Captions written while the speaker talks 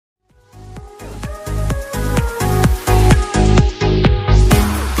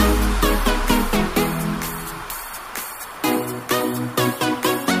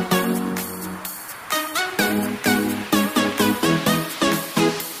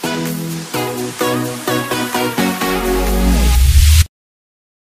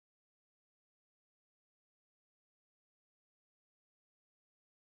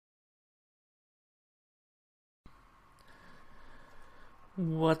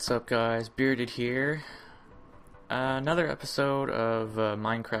What's up, guys? Bearded here. Another episode of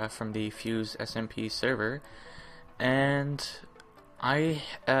Minecraft from the Fuse SMP server, and it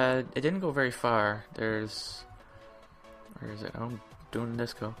didn't go very far. Where is it? Oh, I'm doing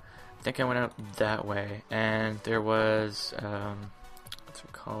disco. I think I went out that way, and there was what's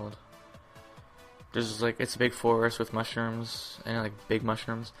it called? There's like, it's a big forest with mushrooms, and like big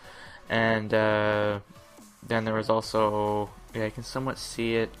mushrooms, and then there was also, yeah, you can somewhat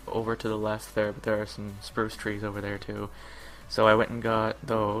see it over to the left there, but there are some spruce trees over there too. So I went and got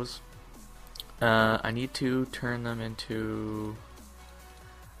those. I need to turn them into...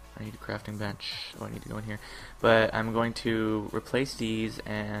 I need a crafting bench. Oh, I need to go in here. But I'm going to replace these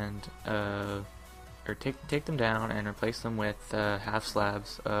and, or take them down and replace them with half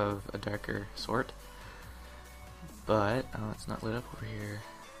slabs of a darker sort. But, oh, it's not lit up over here.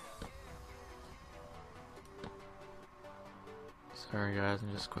 Sorry guys,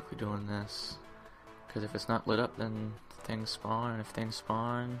 I'm just quickly doing this, because if it's not lit up then things spawn, and if things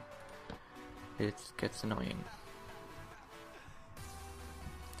spawn, it gets annoying.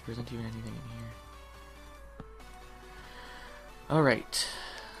 There isn't even anything in here. Alright,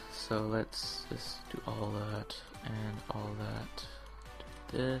 so let's just do all that, and all that.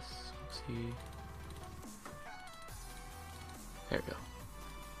 Do this, let's see. There we go.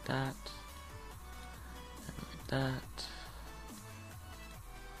 That, and like that.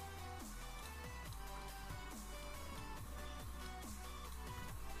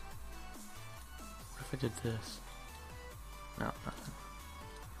 I did this. No, nothing.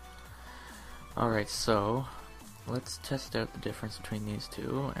 Alright, so let's test out the difference between these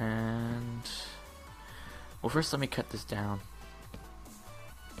two, and well, first let me cut this down.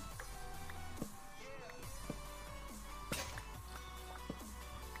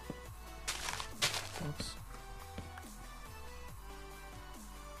 Oops.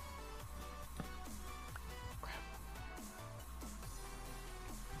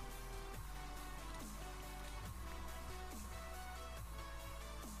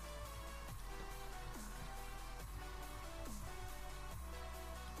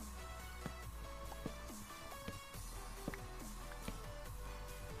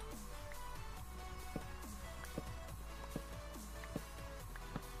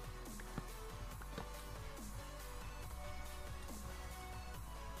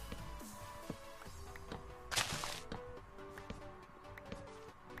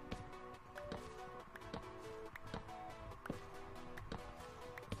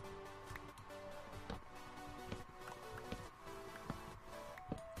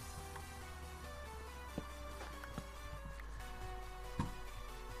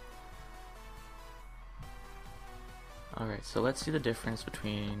 Alright, so let's see the difference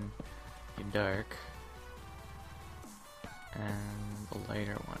between the dark and the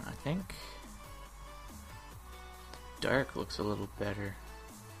lighter one. I think the dark looks a little better.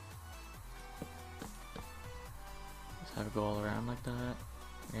 Just have it go all around like that.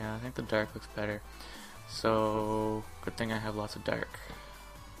 Yeah, I think the dark looks better. So, good thing I have lots of dark.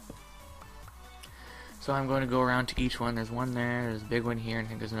 So I'm going to go around to each one. There's one there, there's a big one here, and I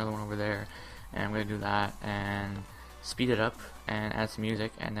think there's another one over there. And I'm going to do that and speed it up and add some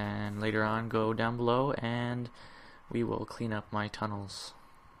music, and then later on go down below and we will clean up my tunnels.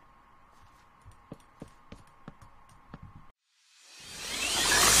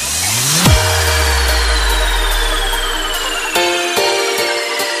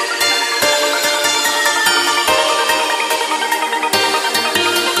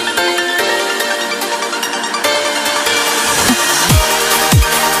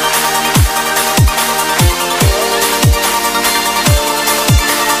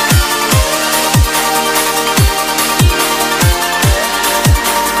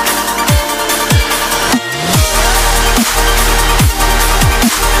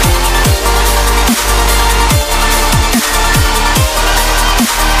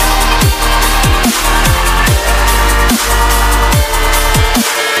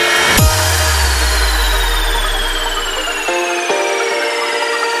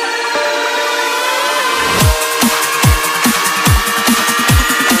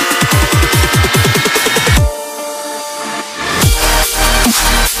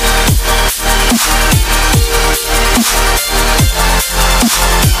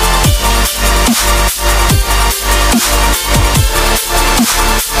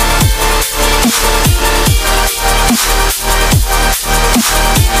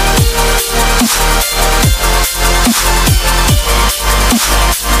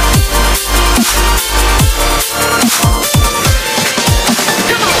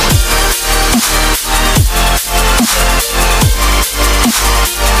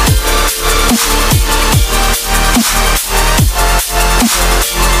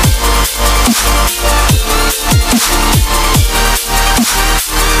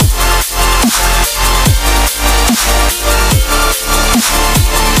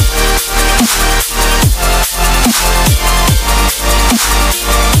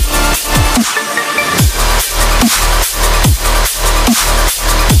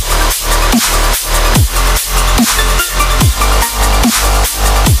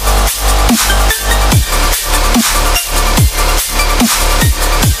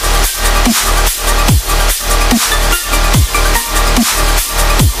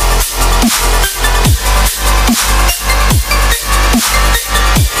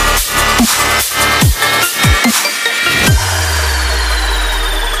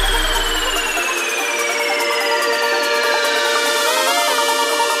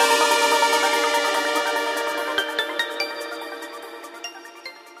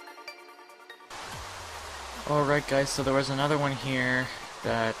 Alright guys, so there was another one here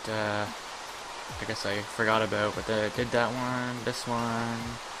that I guess I forgot about, but I did that one, this one,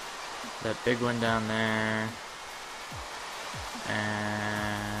 that big one down there,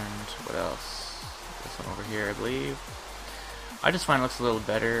 and what else? This one over here, I believe. I just find it looks a little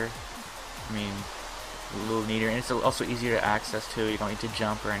better. I mean, a little neater, and it's also easier to access too. You don't need to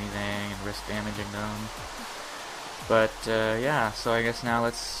jump or anything and risk damaging them. But yeah, so I guess now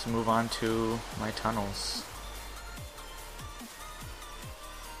let's move on to my tunnels.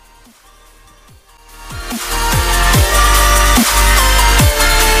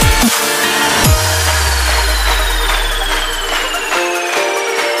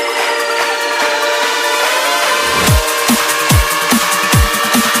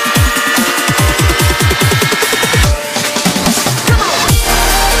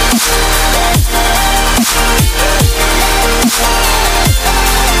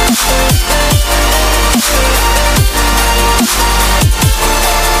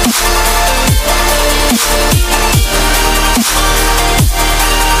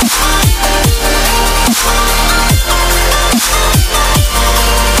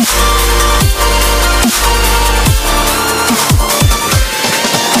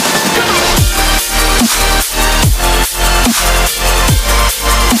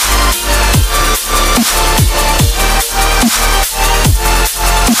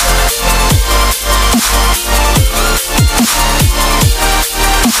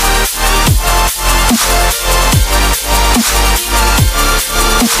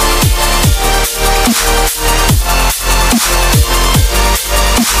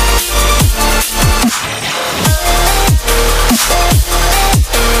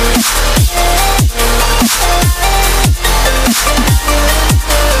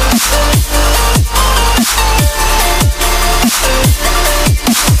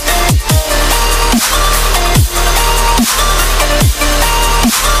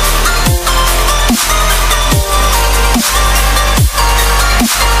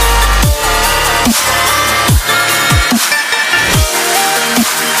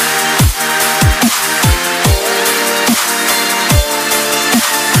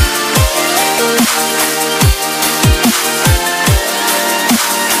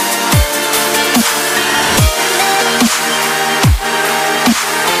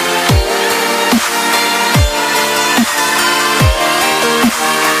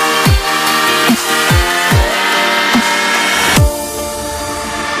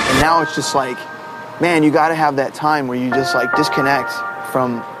 Now it's just like, man, you got to have that time where you just like disconnect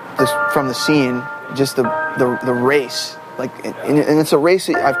from the scene, just the race, like, and it's a race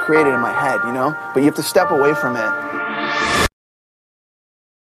that I've created in my head, you know. But you have to step away from it.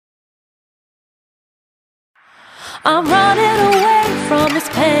 I'm running away from this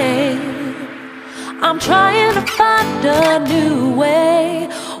pain. I'm trying to find a new way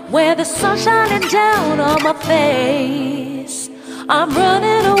where the sun's shining down on my face. I'm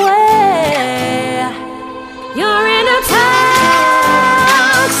running away. You're in a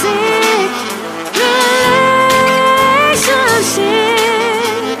toxic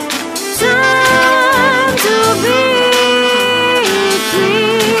relationship. Time to be free.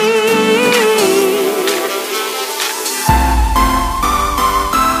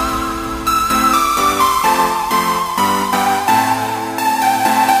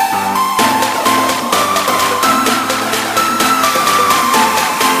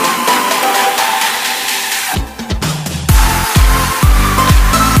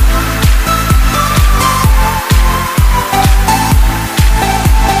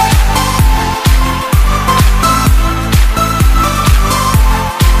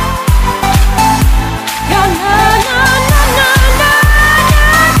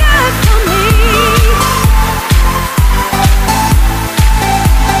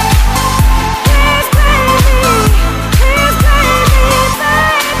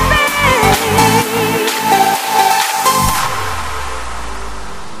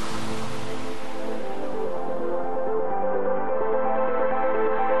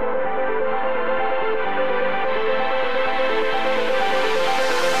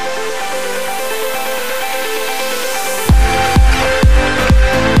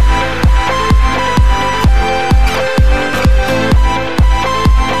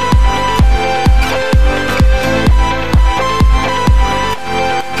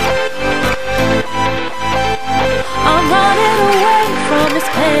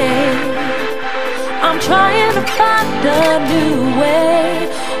 Trying to find a new way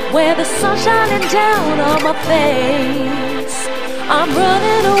where the sun's shining down on my face. I'm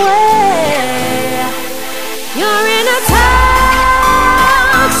running away. You're in a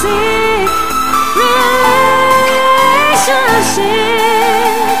toxic relationship. rushing.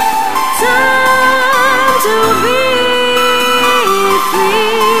 Time to be free.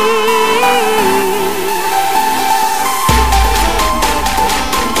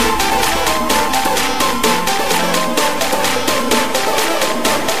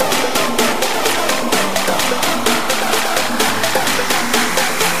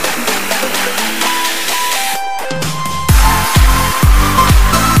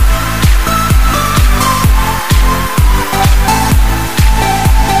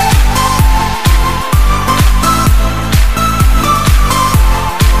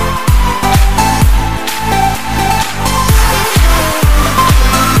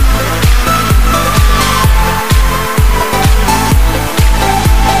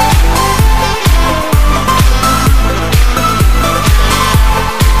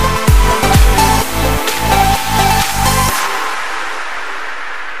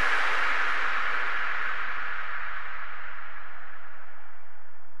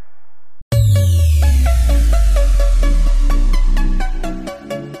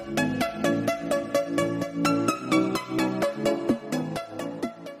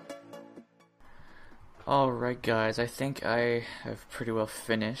 Alright guys, I think I have pretty well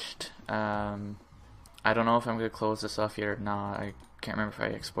finished. I don't know if I'm going to close this off yet or not. I can't remember if I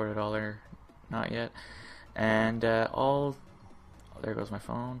exported all or not yet. And there goes my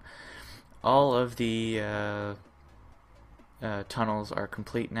phone. All of the tunnels are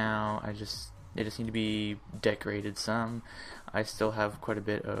complete now. They just need to be decorated some. I still have quite a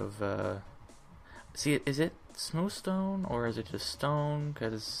bit of see, is it smooth stone or is it just stone?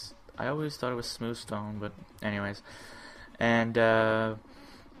 Because I always thought it was smooth stone, but anyways. And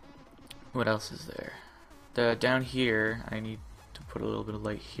what else is there? Down here, I need to put a little bit of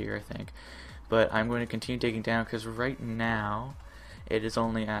light here, I think. But I'm going to continue digging down because right now it is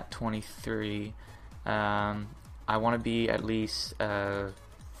only at 23. I want to be at least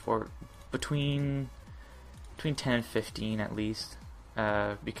for between 10 and 15 at least,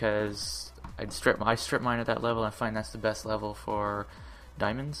 because I strip mine at that level. I find that's the best level for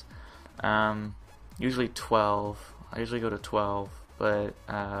diamonds. Usually 12. I usually go to 12, but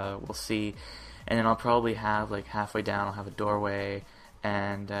we'll see. And then I'll probably have, like, halfway down I'll have a doorway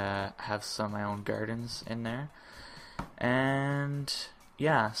and have some of my own gardens in there. And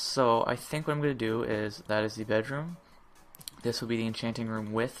yeah, so I think what I'm going to do is, that is the bedroom. This will be the enchanting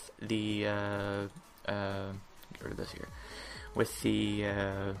room with the get rid of this here, with the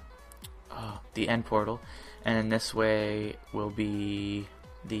end portal. And then this way will be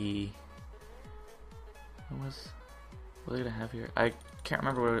the what are they gonna have here? I can't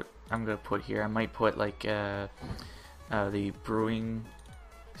remember what I'm gonna put here. I might put like the brewing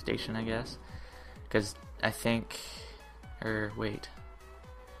station, I guess, because I think, or wait,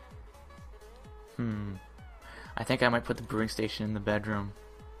 I think I might put the brewing station in the bedroom,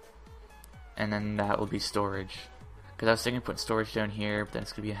 and then that will be storage. Because I was thinking of putting storage down here, but then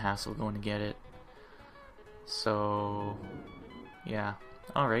it's gonna be a hassle going to get it. So yeah.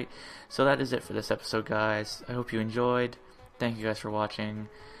 Alright, so that is it for this episode, guys. I hope you enjoyed. Thank you guys for watching.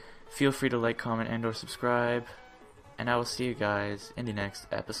 Feel free to like, comment, and or subscribe. And I will see you guys in the next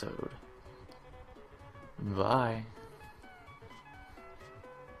episode. Bye.